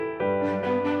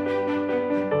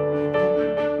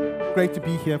Great to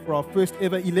be here for our first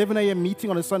ever 11 a.m. meeting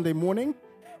on a Sunday morning.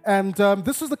 And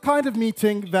this is the kind of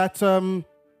meeting that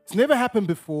it's never happened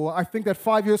before. I think that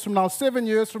 5 years from now, 7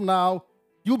 years from now,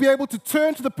 you'll be able to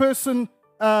turn to the person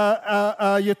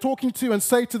you're talking to and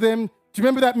say to them, do you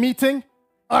remember that meeting?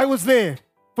 I was there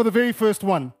for the very first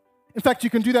one. In fact, you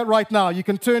can do that right now. You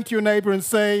can turn to your neighbor and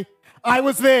say, I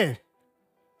was there.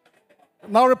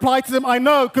 Now reply to them, I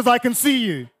know, because I can see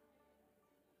you.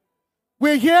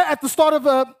 We're here at the start of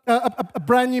a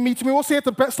brand new meeting. We're also at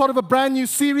the start of a brand new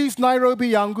series,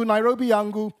 Nairobi, Yangu, Nairobi,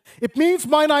 Yangu. It means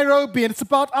my Nairobi, and it's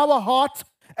about our heart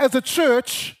as a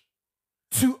church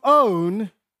to own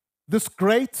this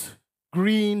great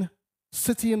green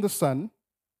city in the sun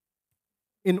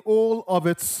in all of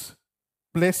its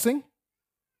blessing,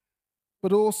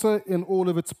 but also in all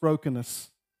of its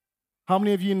brokenness. How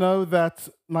many of you know that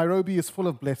Nairobi is full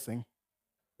of blessing?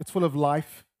 It's full of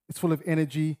life. It's full of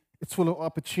energy. It's full of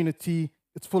opportunity.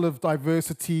 It's full of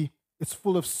diversity. It's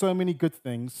full of so many good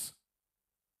things.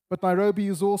 But Nairobi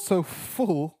is also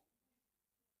full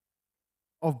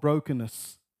of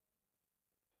brokenness.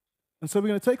 And so we're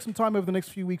going to take some time over the next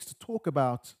few weeks to talk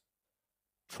about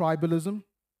tribalism,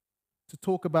 to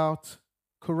talk about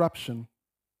corruption,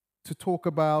 to talk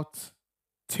about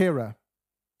terror,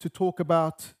 to talk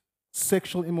about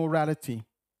sexual immorality,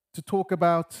 to talk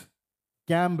about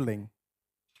gambling.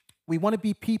 We want to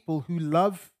be people who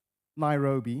love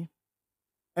Nairobi,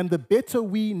 and the better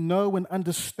we know and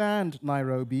understand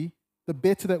Nairobi, the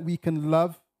better that we can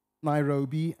love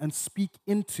Nairobi and speak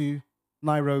into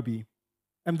Nairobi.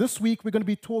 And this week we're going to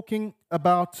be talking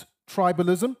about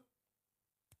tribalism,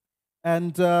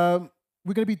 and we're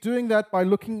going to be doing that by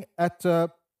looking at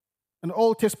an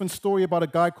Old Testament story about a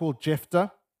guy called Jephthah,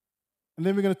 and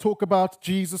then we're going to talk about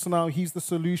Jesus and how he's the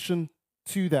solution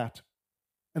to that.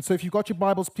 And so if you've got your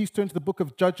Bibles, please turn to the book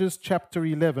of Judges, chapter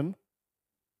 11.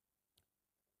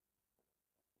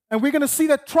 And we're going to see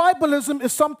that tribalism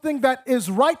is something that is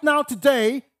right now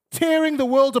today tearing the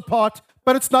world apart,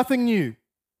 but it's nothing new.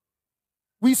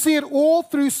 We see it all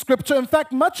through Scripture. In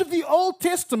fact, much of the Old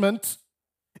Testament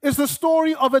is the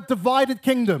story of a divided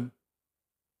kingdom.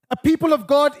 A people of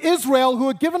God, Israel, who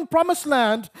are given promised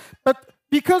land, but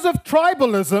because of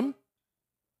tribalism,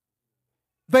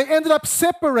 they ended up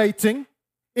separating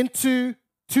into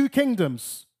two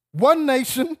kingdoms. One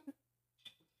nation,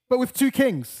 but with two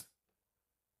kings.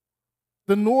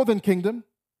 The northern kingdom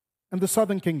and the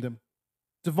southern kingdom,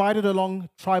 divided along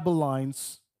tribal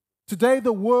lines. Today,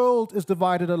 the world is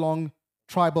divided along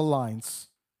tribal lines.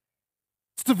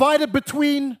 It's divided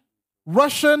between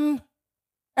Russian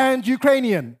and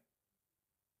Ukrainian.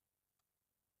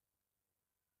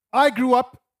 I grew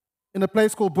up in a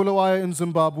place called Bulawayo in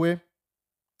Zimbabwe.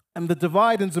 And the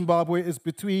divide in Zimbabwe is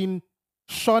between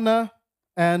Shona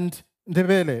and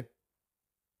Ndebele.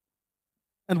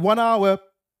 And 1 hour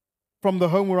from the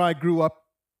home where I grew up,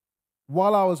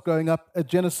 while I was growing up, a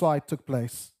genocide took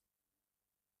place.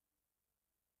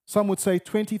 Some would say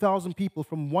 20,000 people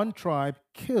from one tribe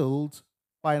killed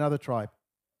by another tribe.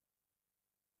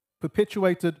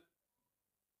 Perpetuated,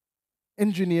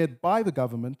 engineered by the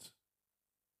government.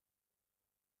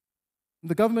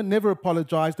 The government never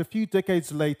apologized. A few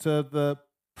decades later, the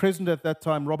president at that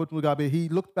time, Robert Mugabe, he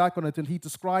looked back on it and he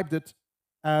described it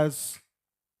as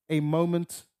a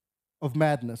moment of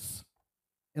madness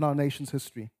in our nation's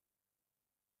history.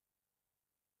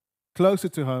 Closer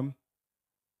to home,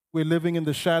 we're living in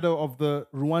the shadow of the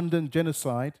Rwandan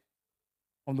genocide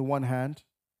on the one hand,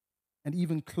 and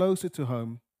even closer to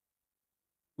home,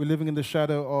 we're living in the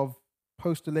shadow of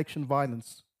post-election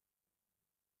violence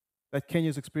that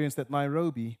Kenya's experienced, that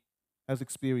Nairobi has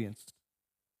experienced.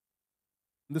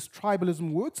 And this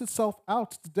tribalism works itself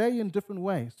out today in different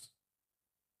ways.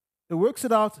 It works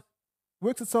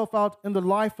itself out in the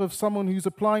life of someone who's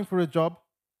applying for a job,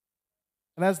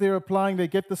 and as they're applying, they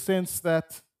get the sense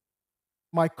that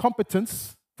my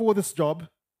competence for this job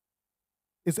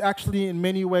is actually in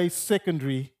many ways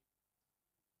secondary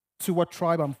to what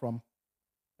tribe I'm from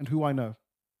and who I know.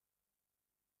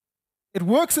 It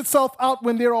works itself out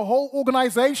when there are whole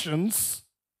organizations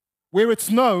where it's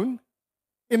known,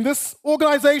 in this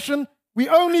organization, we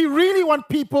only really want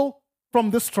people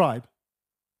from this tribe.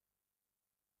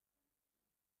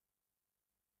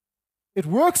 It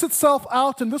works itself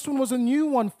out, and this one was a new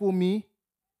one for me,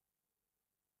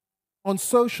 on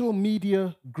social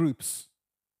media groups.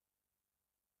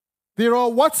 There are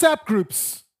WhatsApp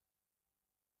groups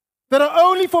that are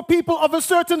only for people of a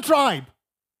certain tribe.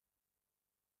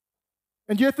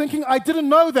 And you're thinking, I didn't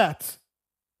know that.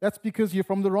 That's because you're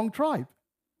from the wrong tribe.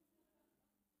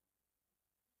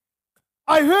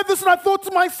 I heard this and I thought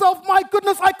to myself, my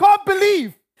goodness, I can't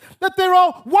believe that there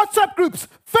are WhatsApp groups,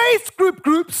 Facebook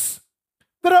groups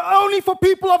that are only for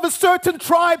people of a certain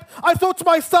tribe. I thought to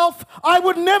myself, I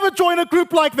would never join a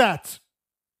group like that.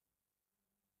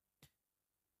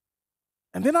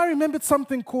 And then I remembered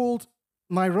something called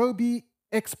Nairobi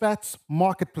Expats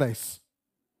Marketplace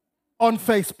on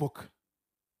Facebook.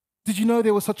 Did you know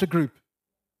there was such a group?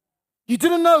 You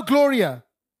didn't know, Gloria?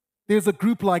 There's a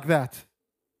group like that.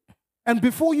 And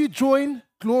before you join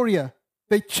Gloria,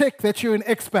 they check that you're an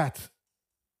expat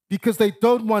because they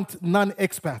don't want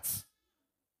non-expats.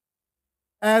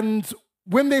 And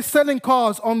when they're selling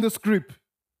cars on this group,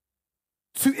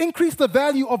 to increase the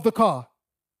value of the car,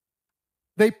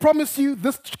 they promise you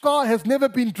this car has never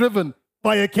been driven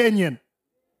by a Kenyan.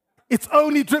 It's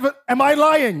only driven. Am I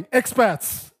lying,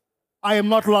 expats? I am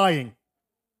not lying.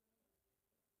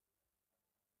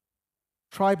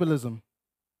 Tribalism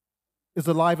is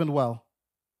alive and well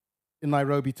in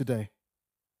Nairobi today.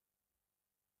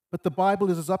 But the Bible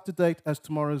is as up to date as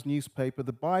tomorrow's newspaper.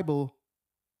 The Bible,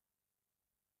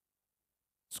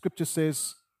 Scripture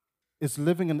says, is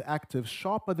living and active,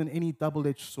 sharper than any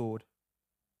double-edged sword.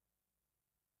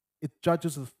 It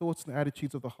judges the thoughts and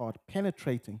attitudes of the heart,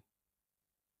 penetrating,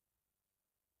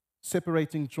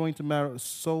 separating joint and marrow,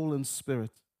 soul and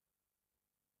spirit.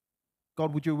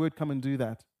 God, would your word come and do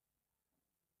that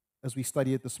as we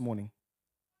study it this morning?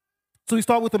 So we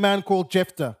start with a man called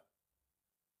Jephthah.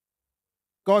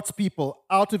 God's people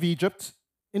out of Egypt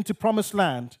into promised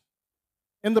land.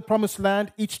 In the promised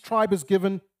land, each tribe is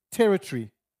given territory.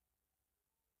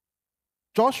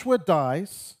 Joshua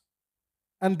dies,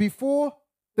 and before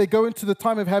they go into the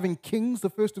time of having kings, the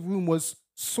first of whom was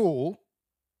Saul,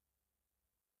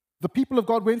 the people of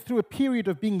God went through a period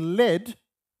of being led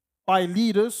by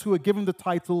leaders who were given the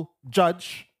title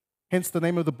judge, hence the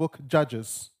name of the book,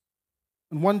 Judges.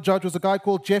 And one judge was a guy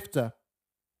called Jephthah.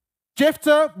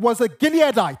 Jephthah was a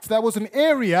Gileadite. That was an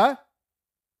area,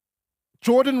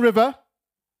 Jordan River,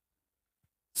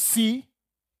 sea,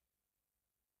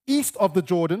 east of the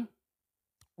Jordan,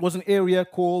 was an area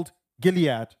called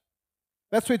Gilead.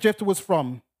 That's where Jephthah was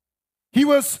from. He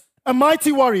was a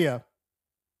mighty warrior.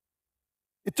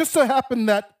 It just so happened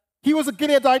that he was a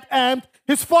Gileadite and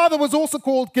his father was also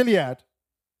called Gilead.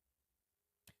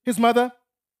 His mother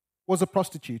was a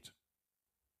prostitute.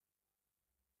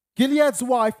 Gilead's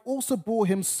wife also bore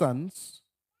him sons,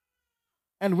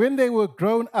 and when they were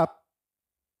grown up,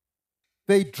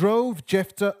 they drove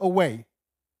Jephthah away.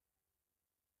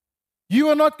 You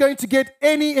are not going to get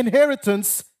any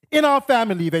inheritance in our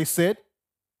family, they said,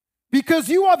 because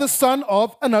you are the son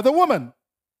of another woman.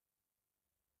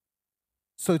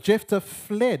 So Jephthah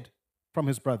fled from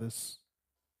his brothers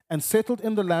and settled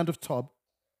in the land of Tob,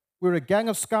 where a gang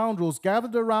of scoundrels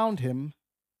gathered around him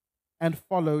and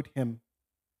followed him.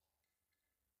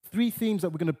 Three themes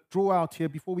that we're going to draw out here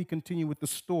before we continue with the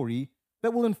story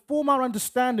that will inform our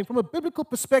understanding from a biblical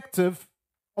perspective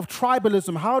of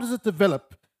tribalism. How does it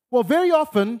develop? Well, very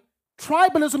often,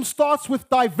 tribalism starts with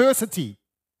diversity.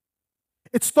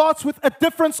 It starts with a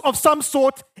difference of some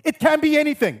sort. It can be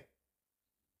anything.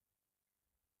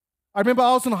 I remember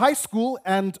I was in high school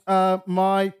and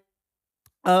my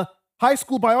high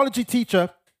school biology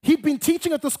teacher, he'd been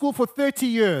teaching at the school for 30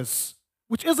 years,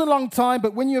 which is a long time,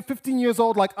 but when you're 15 years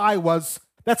old like I was,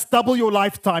 that's double your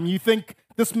lifetime. You think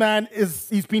this man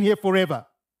he's been here forever.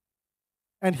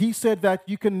 And he said that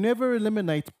you can never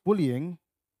eliminate bullying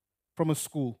from a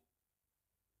school.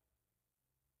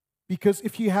 Because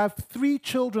if you have 3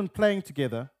 children playing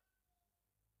together,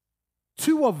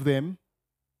 2 of them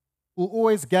will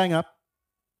always gang up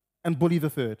and bully the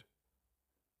third.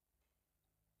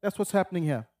 That's what's happening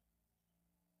here.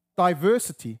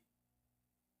 Diversity.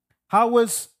 How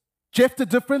was Jephthah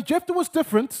different? Jephthah was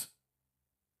different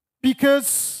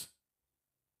because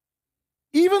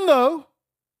even though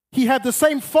he had the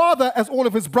same father as all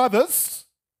of his brothers,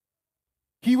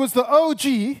 he was the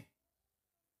OG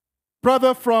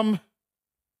brother from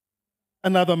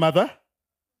another mother.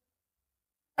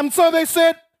 And so they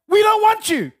said, we don't want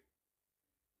you.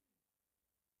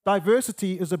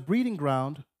 Diversity is a breeding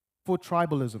ground for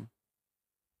tribalism.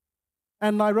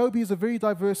 And Nairobi is a very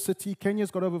diverse city. Kenya's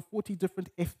got over 40 different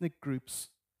ethnic groups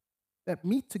that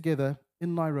meet together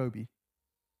in Nairobi.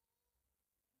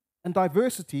 And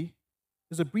diversity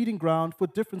is a breeding ground for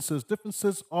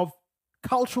differences of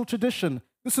cultural tradition.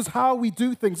 This is how we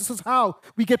do things. This is how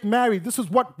we get married. This is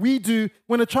what we do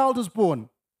when a child is born.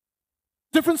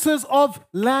 Differences of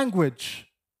language.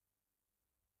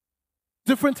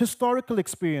 Different historical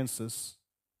experiences.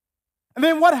 And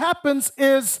then what happens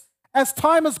is, as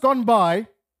time has gone by,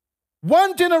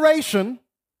 one generation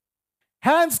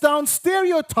hands down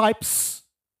stereotypes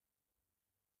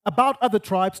about other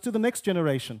tribes to the next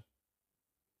generation.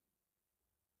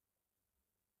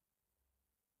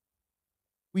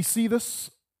 We see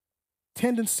this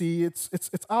tendency. It's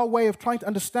our way of trying to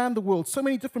understand the world. So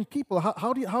many different people.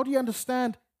 How do you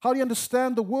understand? How do you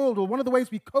understand the world? Well, one of the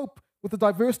ways we cope with the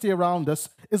diversity around us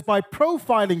is by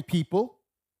profiling people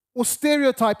or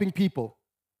stereotyping people.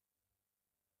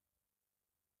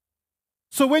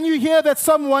 So when you hear that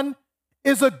someone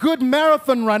is a good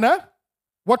marathon runner,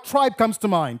 what tribe comes to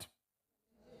mind?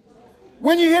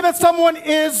 When you hear that someone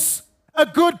is a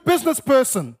good business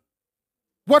person,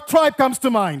 what tribe comes to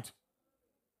mind?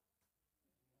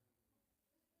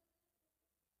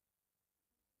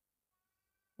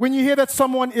 When you hear that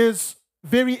someone is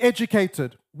very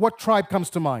educated, what tribe comes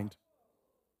to mind?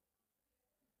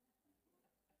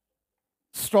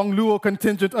 Strong Luo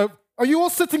contingent. Oh, are you all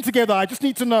sitting together? I just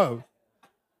need to know.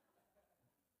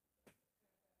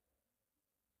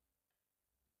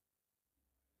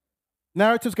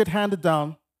 Narratives get handed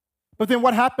down. But then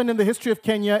what happened in the history of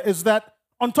Kenya is that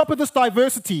on top of this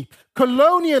diversity,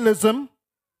 colonialism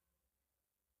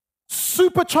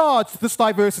supercharged this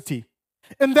diversity.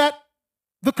 In that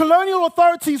the colonial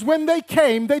authorities, when they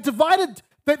came, they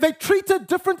treated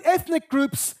different ethnic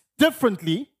groups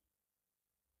differently,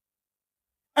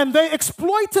 and they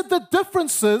exploited the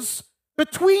differences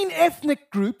between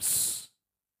ethnic groups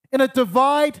in a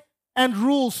divide and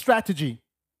rule strategy.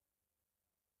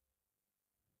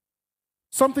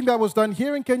 Something that was done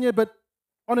here in Kenya, but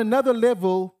on another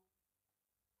level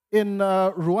in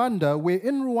Rwanda, where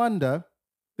in Rwanda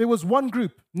there was one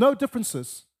group, no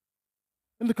differences.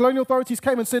 And the colonial authorities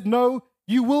came and said, no,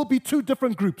 you will be two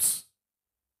different groups.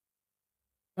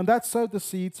 And that sowed the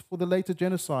seeds for the later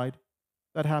genocide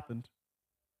that happened.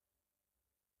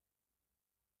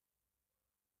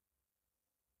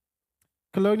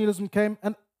 Colonialism came,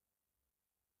 and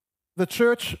the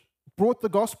church brought the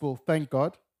gospel, thank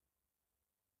God,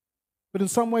 but in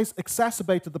some ways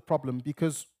exacerbated the problem,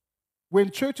 because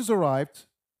when churches arrived,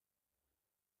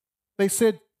 they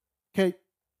said, okay,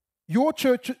 your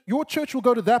church will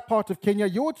go to that part of Kenya,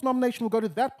 your denomination will go to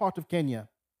that part of Kenya.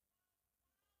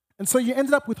 And so you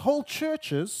ended up with whole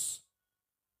churches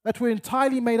that were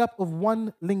entirely made up of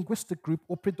one linguistic group,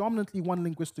 or predominantly one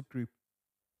linguistic group.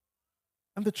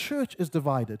 And the church is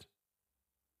divided.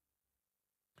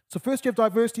 So first you have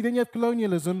diversity, then you have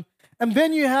colonialism, and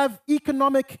then you have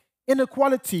economic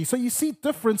inequality. So you see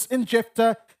difference in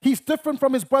Jephthah. He's different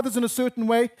from his brothers in a certain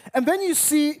way. And then you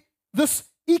see this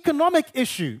economic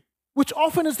issue, which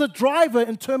often is the driver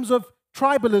in terms of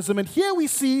tribalism. And here we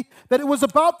see that it was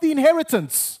about the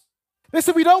inheritance. They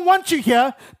said, we don't want you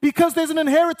here because there's an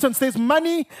inheritance. There's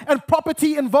money and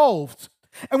property involved.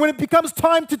 And when it becomes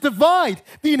time to divide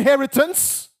the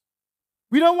inheritance,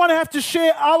 we don't want to have to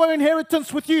share our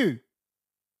inheritance with you.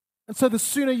 And so the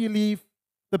sooner you leave,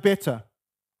 the better.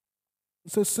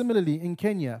 And so similarly, in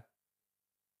Kenya,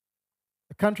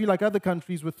 a country like other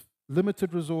countries with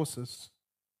limited resources,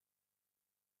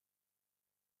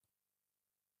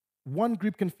 one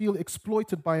group can feel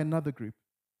exploited by another group.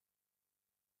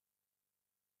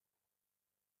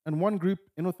 And one group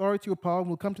in authority or power, and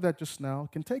we'll come to that just now,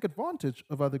 can take advantage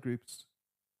of other groups.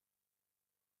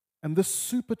 And this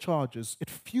supercharges, it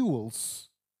fuels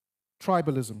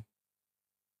tribalism.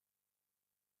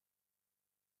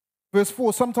 Verse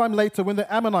 4, sometime later when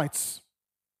the Ammonites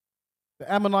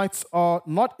are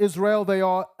not Israel, they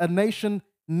are a nation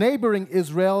neighboring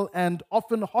Israel and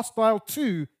often hostile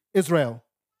to Israel.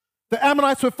 The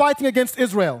Ammonites were fighting against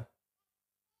Israel.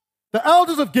 The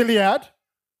elders of Gilead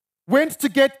went to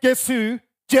get, guess who?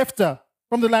 Jephthah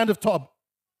from the land of Tob.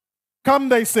 Come,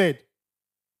 they said,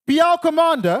 be our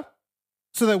commander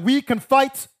so that we can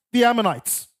fight the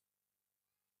Ammonites.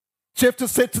 Jephthah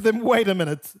said to them, wait a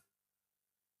minute.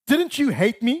 Didn't you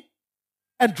hate me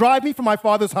and drive me from my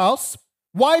father's house?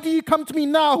 Why do you come to me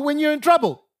now when you're in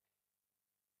trouble?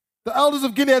 The elders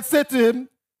of Gilead said to him,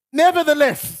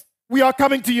 nevertheless, we are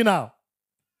coming to you now.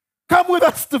 Come with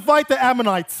us to fight the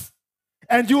Ammonites,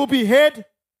 and you will be head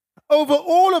over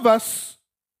all of us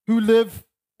who live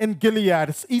in Gilead.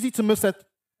 It's easy to miss that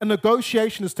a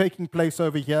negotiation is taking place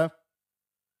over here.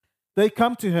 They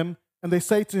come to him and they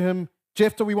say to him,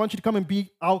 Jephthah, we want you to come and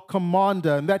be our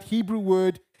commander. And that Hebrew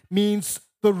word means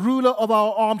the ruler of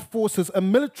our armed forces, a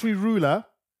military ruler,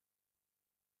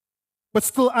 but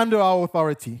still under our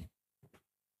authority.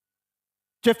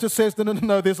 Jephthah says,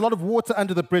 no, there's a lot of water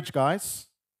under the bridge, guys.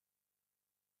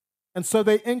 And so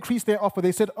they increased their offer.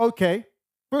 They said, okay,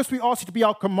 first we ask you to be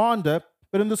our commander,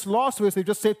 but in this last verse, they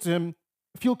just said to him,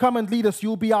 if you'll come and lead us,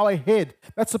 you'll be our head.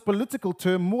 That's a political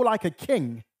term, more like a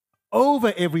king,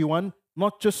 over everyone,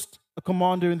 not just a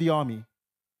commander in the army.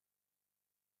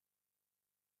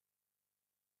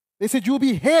 They said, "You'll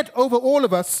be head over all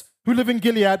of us who live in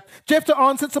Gilead." Jephthah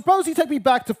answered, "Suppose you take me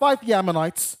back to fight the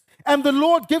Ammonites, and the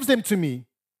Lord gives them to me.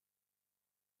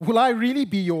 Will I really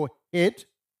be your head?"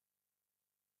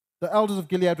 The elders of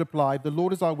Gilead replied, "The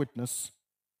Lord is our witness.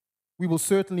 We will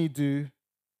certainly do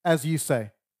as you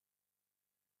say."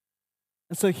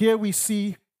 And so here we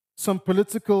see some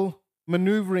political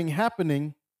maneuvering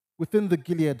happening within the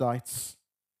Gileadites.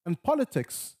 And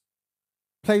politics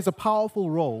plays a powerful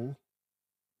role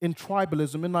in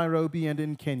tribalism in Nairobi and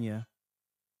in Kenya.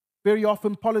 Very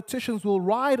often politicians will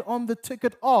ride on the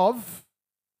ticket of,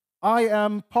 "I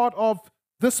am part of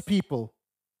this people,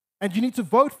 and you need to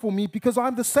vote for me because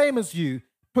I'm the same as you,"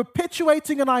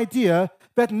 perpetuating an idea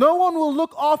that no one will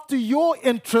look after your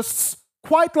interests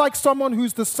quite like someone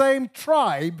who's the same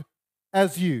tribe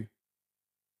as you.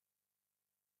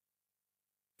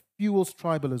 Fuels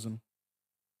tribalism.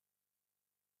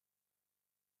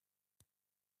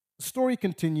 The story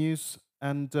continues,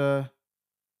 and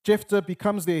Jephthah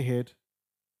becomes their head.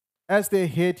 As their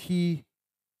head, he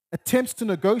attempts to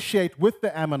negotiate with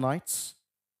the Ammonites.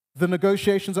 The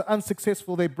negotiations are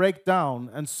unsuccessful, they break down,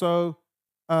 and so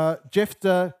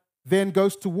Jephthah then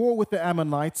goes to war with the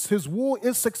Ammonites. His war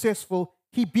is successful,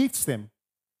 he beats them.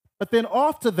 But then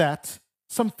after that,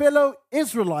 some fellow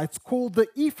Israelites called the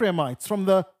Ephraimites from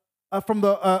the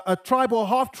tribe or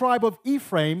half-tribe of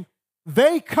Ephraim,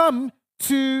 they come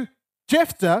to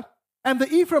Jephthah, and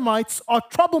the Ephraimites are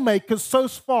troublemakers so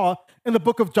far in the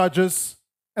book of Judges,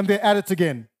 and they're at it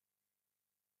again.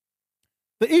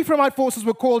 The Ephraimite forces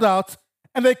were called out,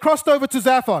 and they crossed over to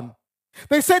Zaphon.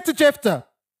 They said to Jephthah,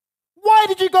 "Why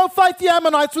did you go fight the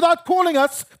Ammonites without calling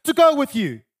us to go with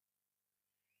you?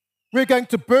 We're going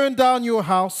to burn down your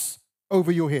house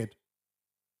over your head."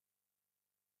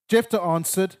 Jephthah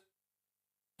answered,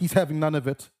 he's having none of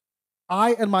it,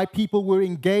 "I and my people were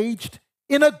engaged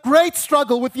in a great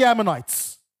struggle with the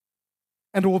Ammonites.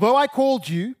 And although I called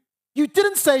you, you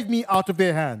didn't save me out of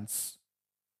their hands.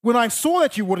 When I saw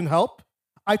that you wouldn't help,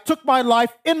 I took my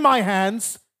life in my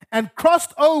hands and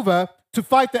crossed over to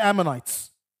fight the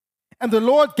Ammonites. And the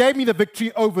Lord gave me the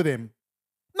victory over them.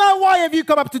 Now why have you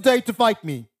come up today to fight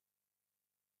me?"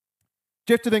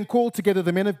 Jephthah then called together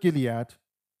the men of Gilead,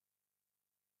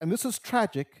 and this is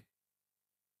tragic.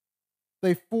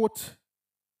 They fought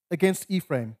against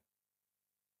Ephraim.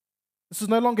 This is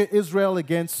no longer Israel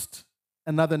against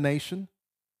another nation.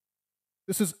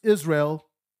 This is Israel,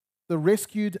 the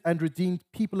rescued and redeemed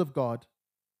people of God,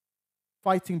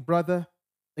 fighting brother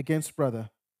against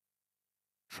brother.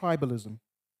 Tribalism.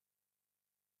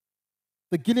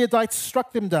 The Gileadites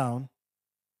struck them down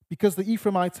because the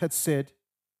Ephraimites had said,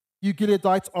 "You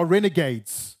Gileadites are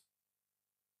renegades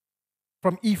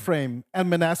from Ephraim and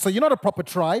Manasseh. You're not a proper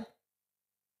tribe.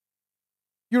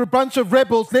 You're a bunch of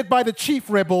rebels led by the chief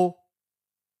rebel,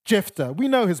 Jephthah." We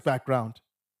know his background.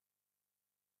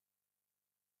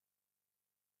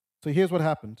 So here's what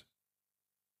happened.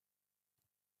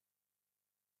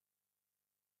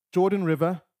 Jordan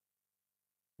River,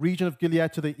 region of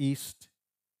Gilead to the east,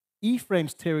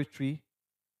 Ephraim's territory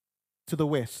to the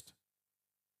west.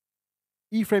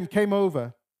 Ephraim came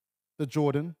over the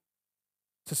Jordan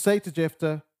to say to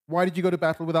Jephthah, "Why did you go to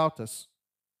battle without us?"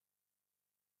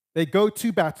 They go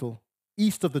to battle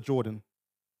east of the Jordan.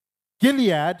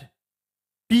 Gilead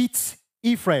beats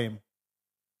Ephraim,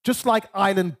 just like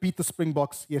Ireland beat the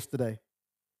Springboks yesterday.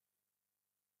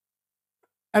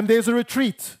 And there's a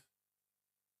retreat.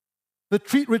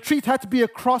 The retreat had to be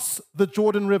across the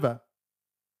Jordan River.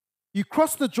 You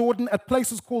cross the Jordan at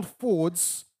places called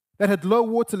fords that had low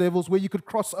water levels where you could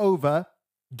cross over.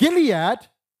 Gilead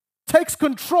takes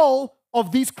control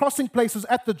of these crossing places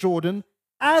at the Jordan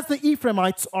as the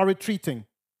Ephraimites are retreating.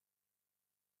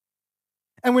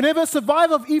 And whenever a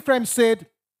survivor of Ephraim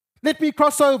said, "Let me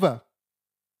cross over,"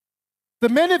 the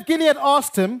men of Gilead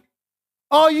asked him,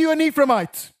 "Are you an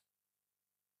Ephraimite?"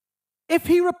 If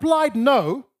he replied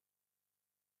no,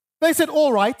 they said,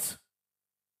 "All right,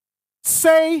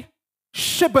 say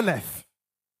Shibboleth."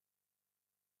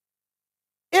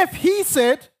 If he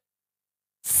said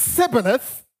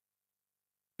Sibboleth,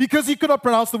 because he could not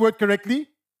pronounce the word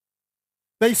correctly,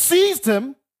 they seized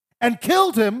him and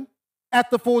killed him at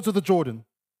the fords of the Jordan.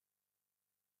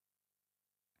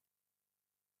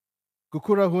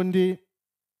 Gukurahundi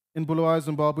in Bulawayo,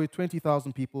 Zimbabwe,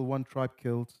 20,000 people, one tribe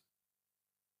killed.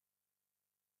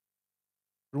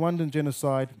 Rwandan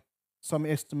genocide, some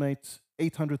estimate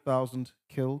 800,000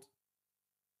 killed.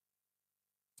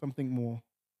 Something more.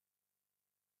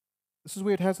 This is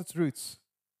where it has its roots.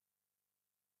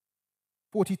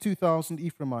 42,000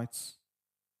 Ephraimites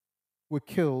were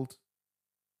killed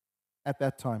at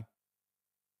that time.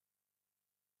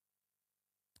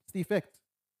 It's the effect.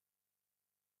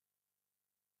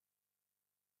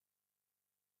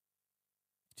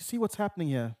 Do you see what's happening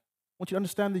here? I want you to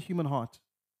understand the human heart.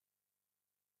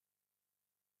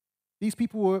 These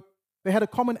people they had a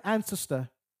common ancestor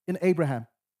in Abraham.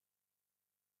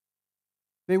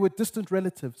 They were distant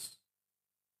relatives.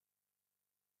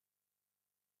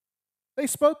 They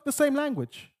spoke the same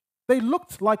language. They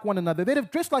looked like one another. They'd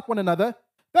have dressed like one another.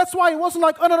 That's why it wasn't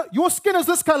like, oh no, your skin is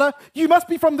this color, you must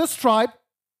be from this tribe.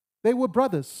 They were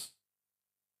brothers.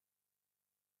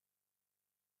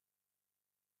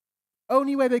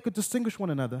 Only way they could distinguish one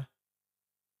another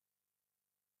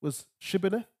was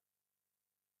Shibboleth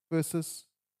versus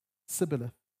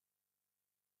Sibboleth.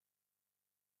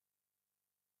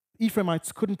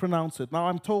 Ephraimites couldn't pronounce it. Now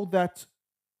I'm told that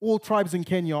all tribes in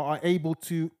Kenya are able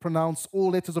to pronounce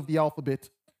all letters of the alphabet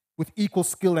with equal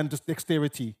skill and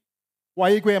dexterity.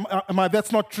 Waigwe,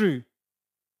 that's not true.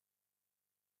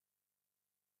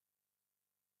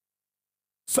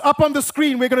 So up on the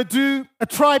screen, we're going to do a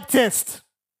tribe test.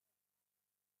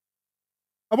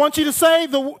 I want you to say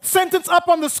the sentence up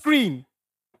on the screen.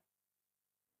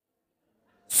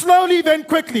 Slowly, then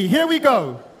quickly. Here we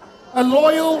go. A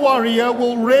loyal warrior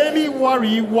will rarely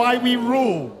worry why we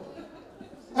rule.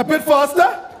 A bit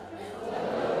faster.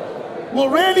 Will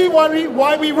rarely worry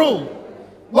why we rule.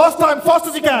 Last time, fast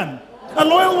as you can. A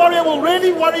loyal warrior will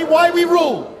rarely worry why we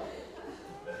rule.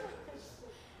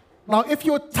 Now, if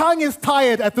your tongue is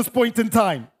tired at this point in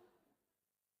time,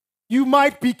 you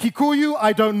might be Kikuyu,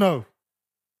 I don't know.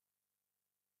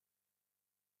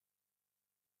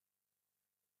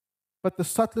 But the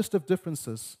subtlest of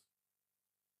differences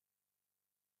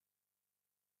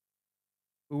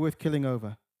were worth killing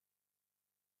over.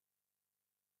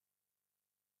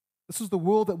 This is the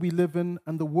world that we live in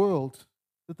and the world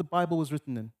that the Bible was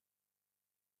written in.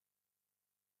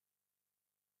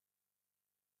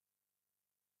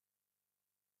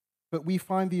 But we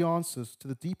find the answers to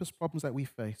the deepest problems that we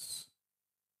face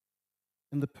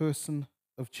in the person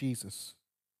of Jesus.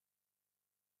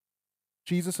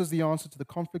 Jesus is the answer to the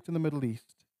conflict in the Middle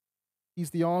East.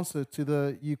 He's the answer to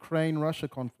the Ukraine-Russia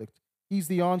conflict. He's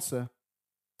the answer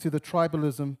to the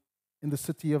tribalism in the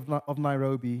city of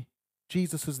Nairobi.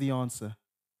 Jesus is the answer.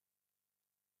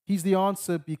 He's the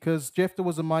answer because Jephthah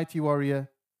was a mighty warrior,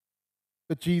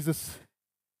 but Jesus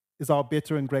is our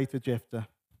better and greater Jephthah.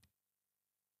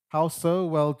 How so?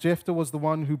 Well, Jephthah was the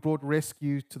one who brought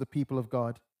rescue to the people of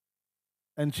God,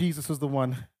 and Jesus is the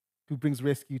one who brings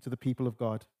rescue to the people of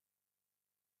God.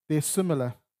 They're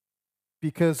similar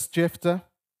because Jephthah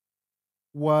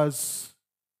was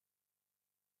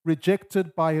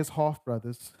rejected by his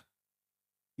half-brothers,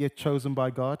 yet chosen by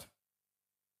God.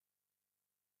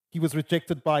 He was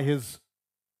rejected by his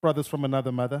brothers from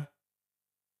another mother,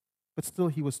 but still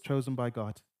he was chosen by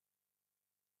God.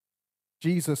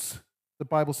 Jesus, the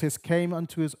Bible says, came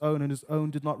unto his own, and his own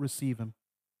did not receive him.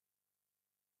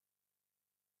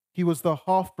 He was the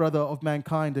half-brother of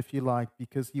mankind, if you like,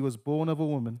 because he was born of a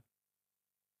woman,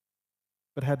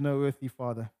 but had no earthly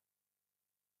father.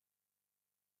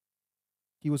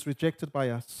 He was rejected by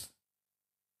us,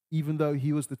 even though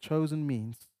he was the chosen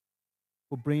means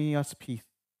for bringing us peace,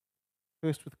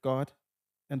 first with God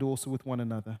and also with one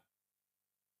another.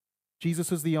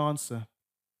 Jesus is the answer,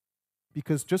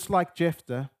 because just like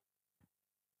Jephthah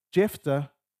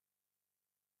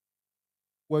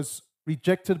was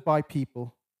rejected by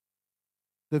people,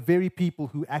 the very people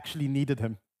who actually needed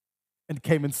him, and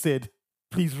came and said,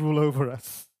 please rule over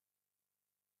us.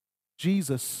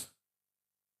 Jesus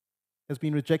has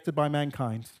been rejected by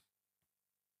mankind,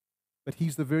 but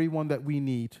he's the very one that we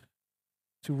need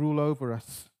to rule over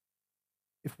us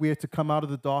if we are to come out of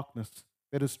the darkness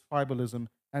that is tribalism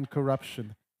and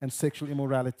corruption and sexual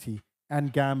immorality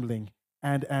and gambling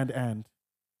and.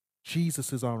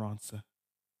 Jesus is our answer.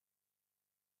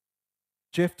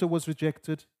 Jephthah was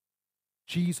rejected.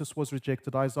 Jesus was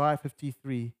rejected. Isaiah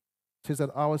 53 says that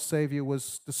our Savior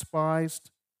was despised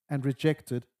and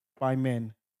rejected by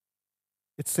men.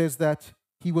 It says that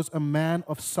he was a man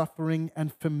of suffering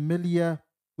and familiar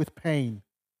with pain.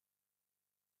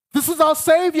 This is our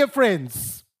Savior,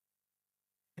 friends.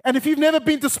 And if you've never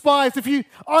been despised, if you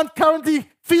aren't currently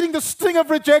feeling the sting of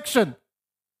rejection,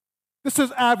 this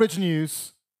is average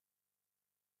news.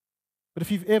 But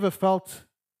if you've ever felt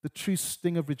the true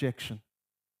sting of rejection,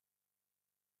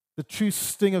 the true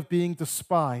sting of being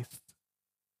despised,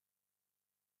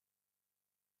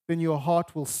 then your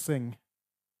heart will sing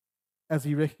as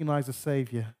you recognize a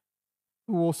Savior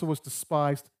who also was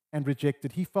despised and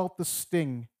rejected. He felt the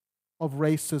sting of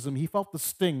racism. He felt the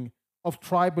sting of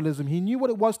tribalism. He knew what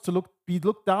it was to be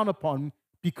looked down upon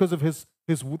because of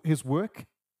his work.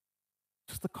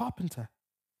 Just the carpenter.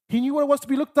 He knew what it was to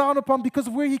be looked down upon because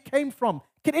of where he came from.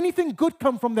 Can anything good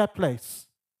come from that place?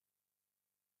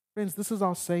 Friends, this is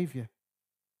our Savior.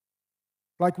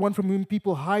 Like one from whom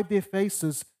people hide their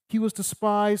faces, he was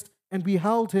despised, and we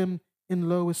held him in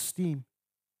low esteem.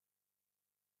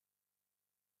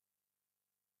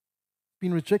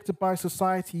 Been rejected by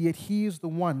society, yet he is the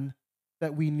one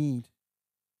that we need.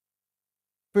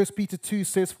 1 Peter 2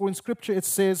 says, for in Scripture it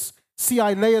says, see,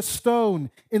 I lay a stone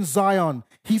in Zion.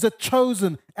 He's a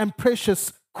chosen and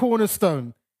precious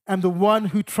cornerstone, and the one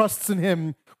who trusts in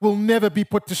him will never be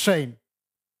put to shame.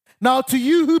 Now, to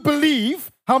you who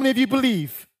believe, how many of you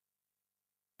believe?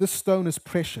 This stone is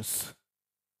precious.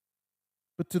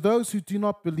 But to those who do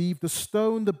not believe, the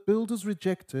stone the builders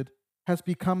rejected has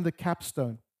become the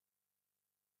capstone.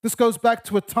 This goes back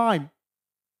to a time,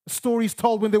 a story is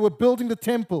told when they were building the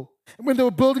temple. And when they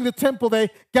were building the temple, they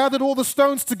gathered all the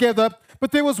stones together,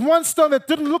 but there was one stone that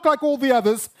didn't look like all the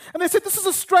others. And they said, this is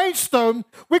a strange stone.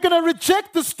 We're going to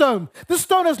reject this stone. This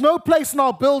stone has no place in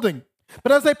our building.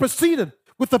 But as they proceeded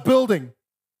with the building,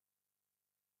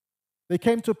 they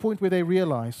came to a point where they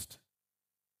realized,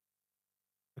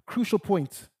 a crucial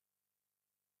point,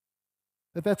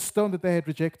 that that stone that they had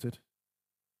rejected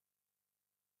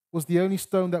was the only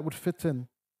stone that would fit in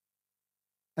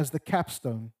as the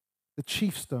capstone, the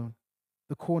chief stone,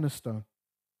 the cornerstone.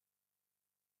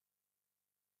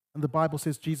 And the Bible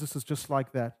says Jesus is just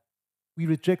like that. We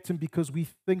reject him because we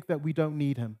think that we don't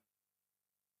need him.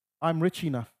 I'm rich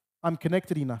enough. I'm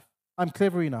connected enough. I'm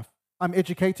clever enough. I'm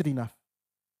educated enough.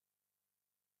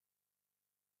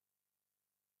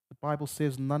 The Bible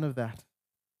says none of that.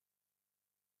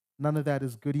 None of that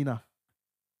is good enough.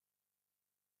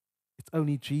 It's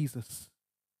only Jesus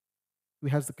who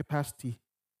has the capacity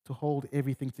to hold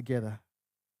everything together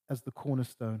as the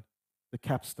cornerstone, the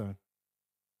capstone.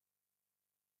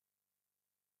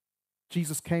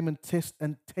 Jesus came and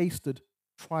tasted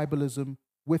tribalism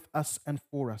with us and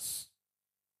for us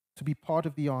to be part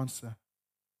of the answer.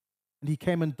 And he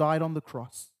came and died on the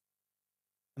cross.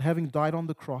 And having died on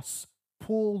the cross,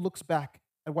 Paul looks back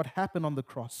at what happened on the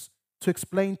cross to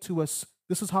explain to us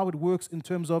this is how it works in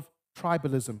terms of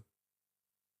tribalism.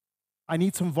 I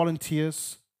need some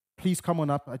volunteers. Please come on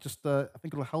up. I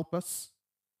think it'll help us.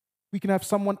 We can have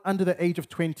someone under the age of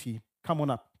 20. Come on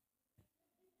up.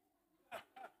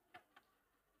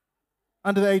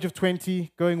 Under the age of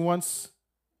 20, going once,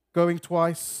 going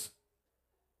twice.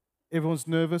 Everyone's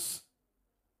nervous.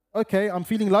 Okay, I'm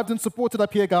feeling loved and supported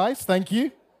up here, guys. Thank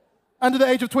you. Under the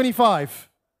age of 25.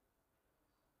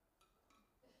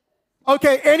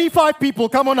 Okay, any 5 people,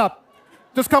 come on up.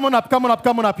 Just come on up, come on up,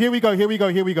 come on up. Here we go, here we go,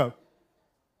 here we go.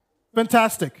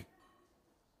 Fantastic.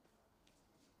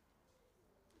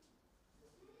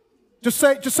 Just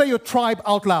say your tribe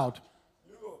out loud.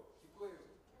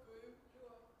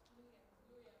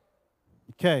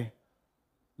 Okay.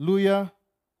 Luya,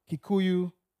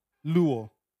 Kikuyu,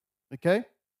 Luo. Okay?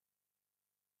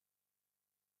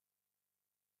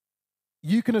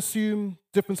 You can assume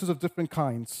differences of different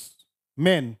kinds.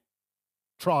 Men,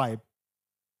 tribe.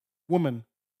 Woman,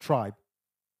 tribe.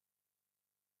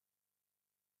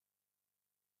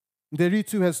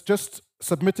 Nderitu has just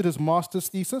submitted his master's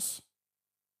thesis.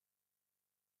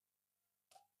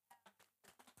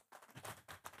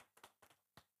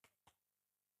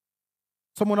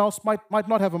 Someone else might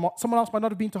not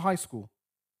have been to high school.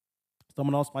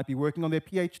 Someone else might be working on their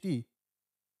PhD.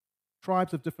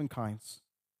 Tribes of different kinds.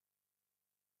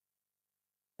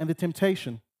 And the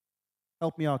temptation,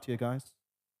 help me out here, guys.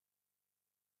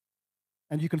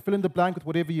 And you can fill in the blank with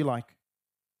whatever you like.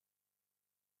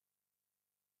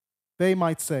 They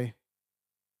might say,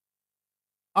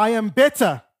 I am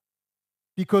better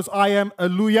because I am a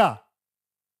Luya.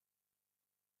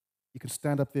 You can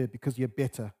stand up there because you're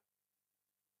better.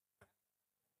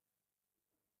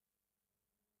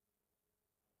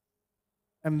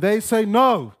 And they say,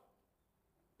 no,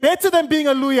 better than being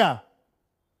a Luya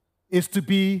is to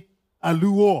be a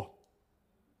Luo.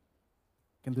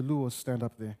 Can the Luos stand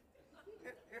up there?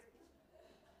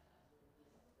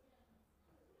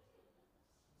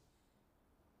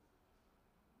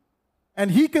 And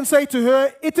he can say to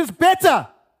her, it is better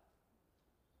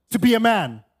to be a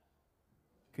man.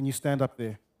 Can you stand up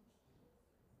there?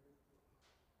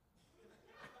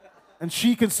 And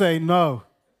she can say, no,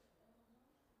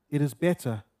 it is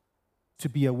better to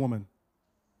be a woman.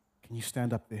 Can you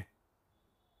stand up there?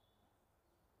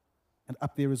 And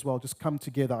up there as well, just come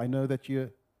together. I know that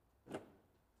you're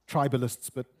tribalists,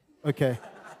 but okay.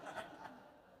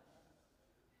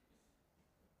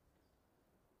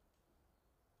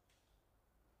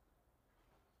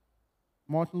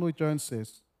 Martin Lloyd-Jones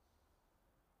says,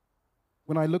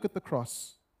 when I look at the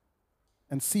cross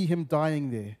and see him dying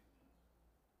there,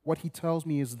 what he tells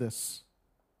me is this: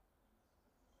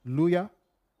 Luya,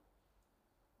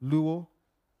 Luo,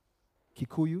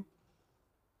 Kikuyu,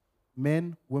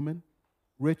 men, women,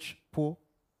 rich, poor,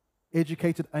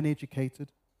 educated,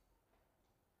 uneducated,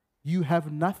 you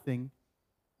have nothing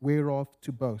whereof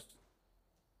to boast.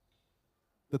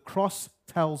 The cross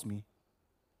tells me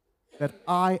that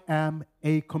I am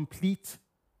a complete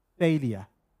failure,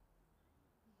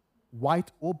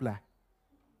 white or black,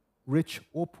 rich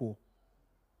or poor,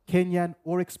 Kenyan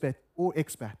or expat,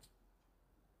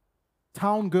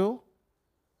 town girl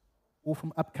or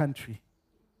from upcountry.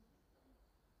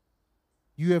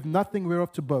 You have nothing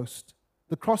whereof to boast.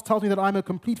 The cross tells me that I'm a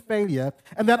complete failure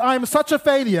and that I am such a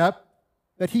failure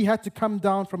that he had to come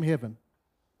down from heaven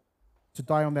to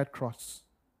die on that cross.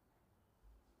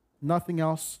 Nothing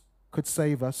else could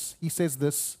save us. He says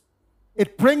this: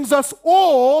 it brings us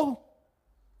all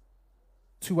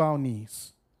to our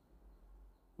knees.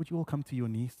 Would you all come to your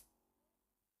knees?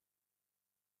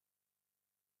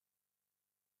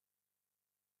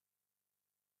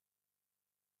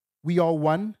 We are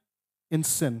one in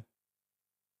sin.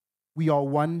 We are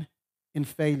one in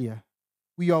failure.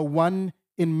 We are one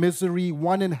in misery,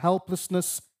 one in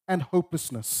helplessness and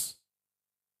hopelessness.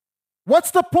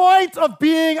 What's the point of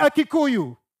being a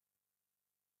Kikuyu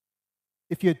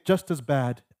if you're just as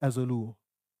bad as a Luo?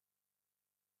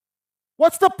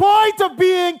 What's the point of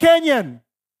being Kenyan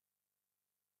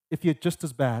if you're just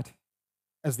as bad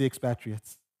as the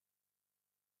expatriates?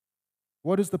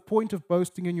 What is the point of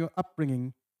boasting in your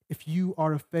upbringing if you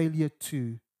are a failure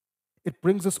too? It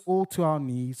brings us all to our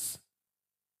knees,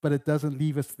 but it doesn't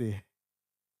leave us there.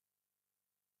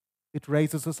 It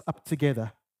raises us up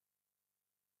together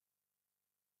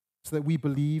so that we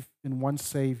believe in one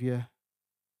Savior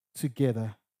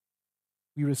together.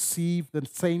 We receive the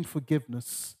same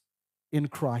forgiveness in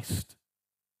Christ.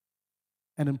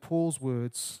 And in Paul's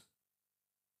words,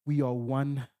 we are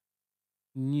one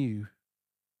new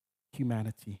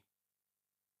humanity.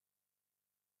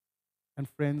 And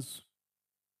friends,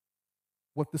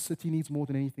 what the city needs more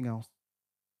than anything else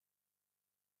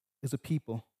is a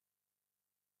people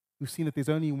who've seen that there's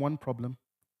only one problem.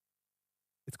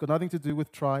 It's got nothing to do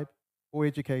with tribe or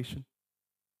education.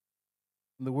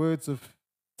 In the words of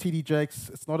T.D. Jakes,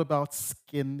 it's not about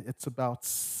skin, it's about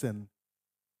sin.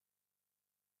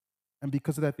 And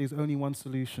because of that, there's only one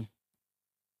solution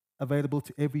available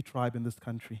to every tribe in this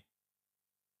country.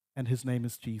 And his name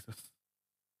is Jesus.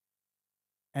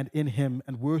 And in him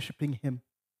and worshiping him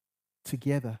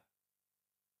together.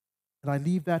 And I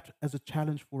leave that as a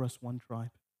challenge for us, One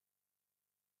Tribe.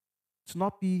 To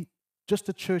not be just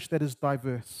a church that is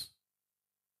diverse,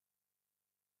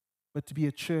 but to be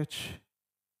a church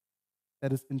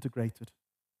that is integrated.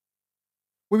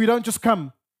 Where we don't just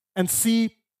come and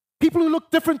see people who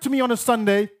look different to me on a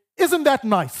Sunday. Isn't that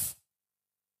nice?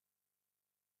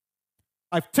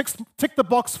 I've ticked the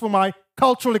box for my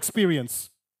cultural experience.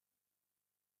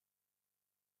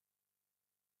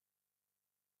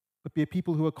 But be a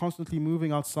people who are constantly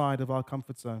moving outside of our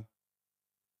comfort zone.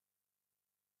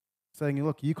 Saying,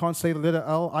 look, you can't say the letter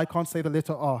L, I can't say the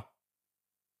letter R,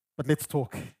 but let's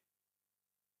talk.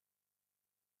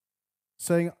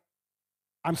 Saying,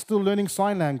 I'm still learning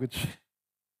sign language,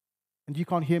 and you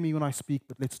can't hear me when I speak,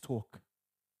 but let's talk.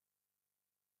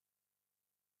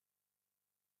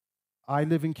 I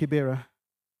live in Kibera,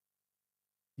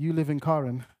 you live in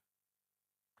Karen,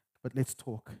 but let's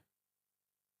talk.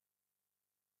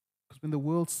 Because when the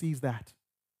world sees that,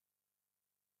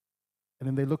 and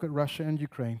then they look at Russia and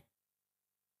Ukraine,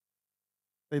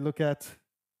 they look at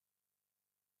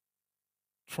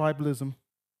tribalism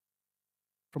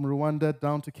from Rwanda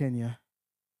down to Kenya,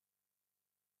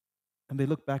 and they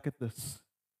look back at this.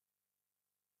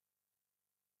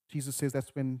 Jesus says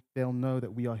that's when they'll know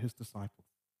that we are his disciples.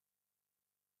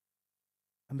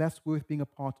 And that's worth being a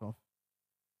part of.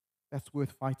 That's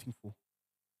worth fighting for.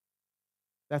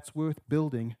 That's worth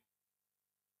building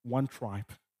one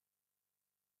tribe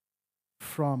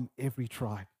from every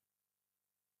tribe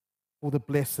for the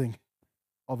blessing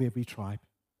of every tribe.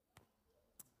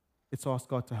 Let's ask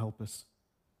God to help us.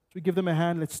 Should we give them a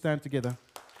hand? Let's stand together.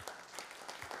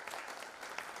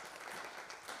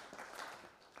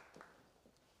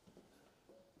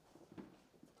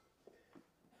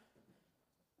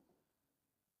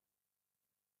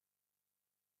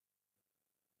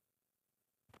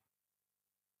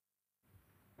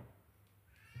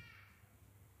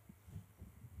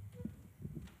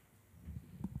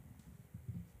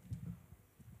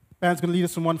 Band's going to lead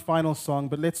us in one final song,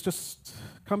 but let's just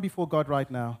come before God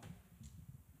right now.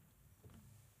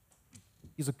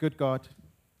 He's a good God.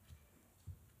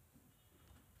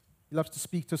 He loves to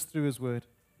speak to us through His Word.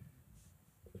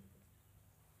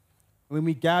 When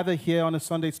we gather here on a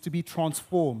Sunday, it's to be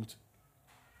transformed.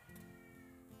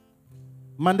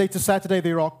 Monday to Saturday,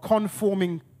 there are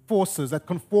conforming forces that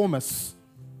conform us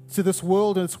to this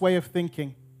world and its way of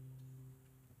thinking.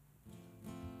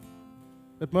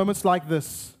 At moments like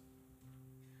this,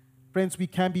 friends, we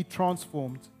can be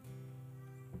transformed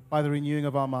by the renewing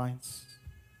of our minds.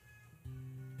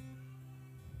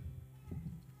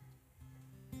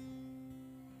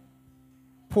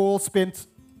 Paul spent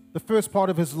the first part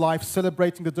of his life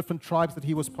celebrating the different tribes that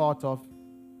he was part of.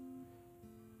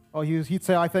 Oh, he'd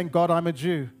say, I thank God I'm a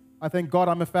Jew. I thank God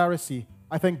I'm a Pharisee.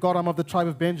 I thank God I'm of the tribe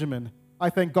of Benjamin. I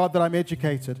thank God that I'm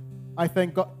educated. I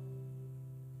thank God.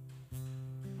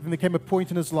 Then there came a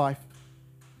point in his life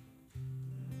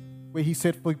where he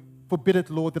said, forbid it,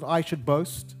 Lord, that I should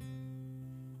boast,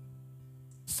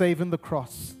 save in the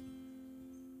cross,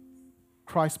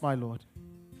 Christ my Lord.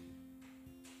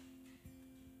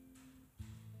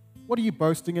 What are you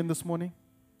boasting in this morning?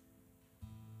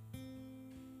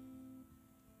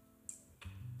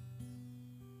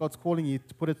 God's calling you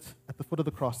to put it at the foot of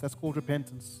the cross. That's called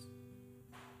repentance.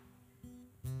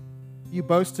 Are you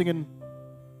boasting in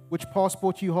which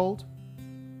passport you hold?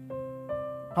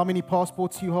 How many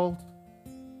passports you hold?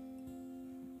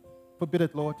 Forbid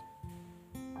it, Lord.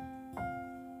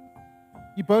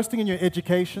 You boasting in your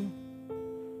education,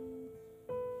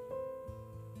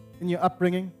 in your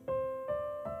upbringing?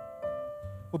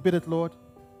 Forbid it, Lord.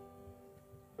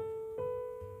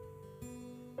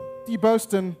 Do you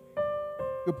boast in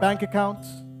your bank account,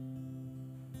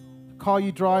 the car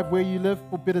you drive, where you live?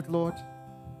 Forbid it, Lord.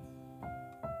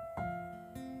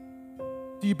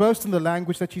 Do you boast in the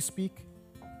language that you speak?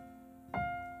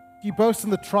 Do you boast in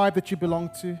the tribe that you belong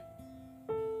to?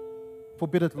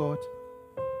 Forbid it, Lord.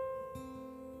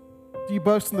 Do you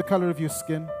boast in the color of your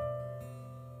skin?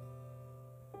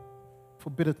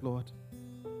 Forbid it, Lord,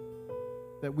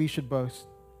 that we should boast,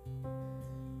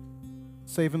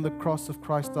 save in the cross of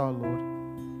Christ our Lord.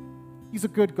 He's a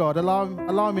good God.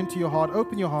 Allow him into your heart.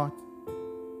 Open your heart.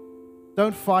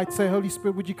 Don't fight. Say, Holy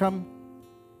Spirit, would you come?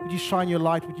 Would you shine your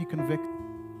light? Would you convict?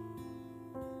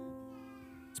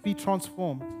 Let's be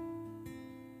transformed.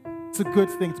 It's a good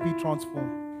thing to be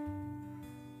transformed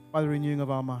by the renewing of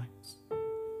our minds.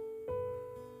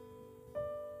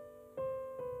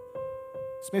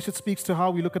 This message speaks to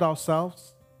how we look at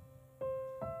ourselves.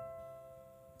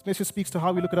 This message speaks to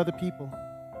how we look at other people.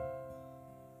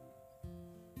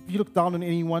 If you look down on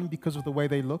anyone because of the way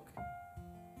they look,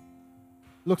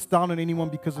 looks down on anyone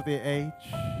because of their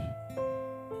age,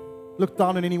 look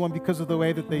down on anyone because of the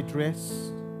way that they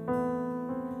dress,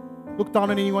 look down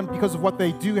on anyone because of what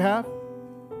they do have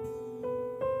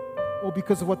or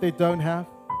because of what they don't have.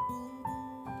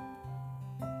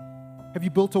 Have you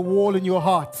built a wall in your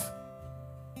heart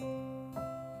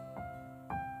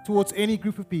towards any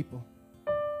group of people?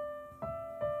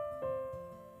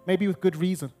 Maybe with good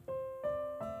reason.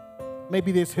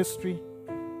 Maybe there's history.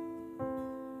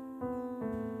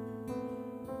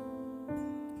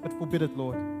 But forbid it,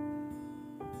 Lord.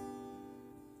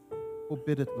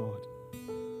 Forbid it, Lord.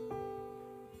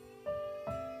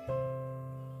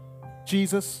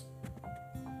 Jesus,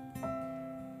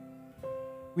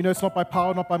 we know it's not by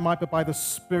power, not by might, but by the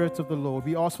Spirit of the Lord.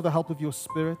 We ask for the help of your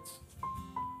Spirit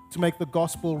to make the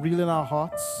gospel real in our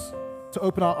hearts, to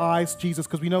open our eyes, Jesus,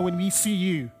 because we know when we see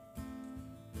you,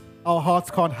 our hearts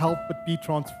can't help but be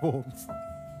transformed.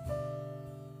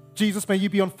 Jesus, may you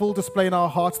be on full display in our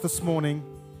hearts this morning,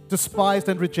 despised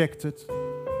and rejected,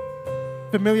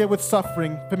 familiar with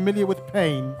suffering, familiar with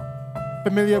pain,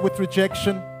 familiar with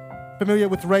rejection, familiar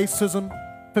with racism,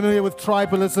 familiar with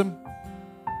tribalism,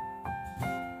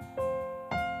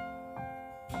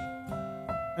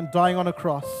 and dying on a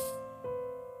cross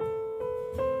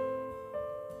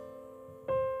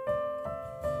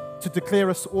to declare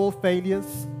us all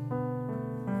failures,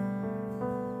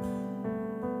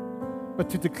 but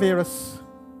to declare us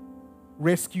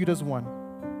rescued as one,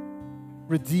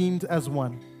 redeemed as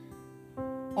one,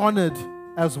 honored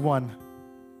as one,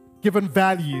 given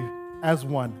value as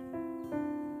one.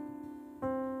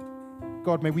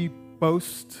 God, may we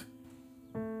boast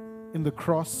in the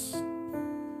cross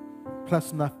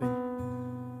plus nothing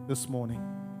this morning.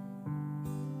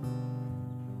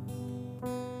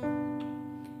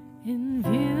 In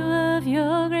view of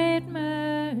your great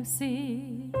mercy,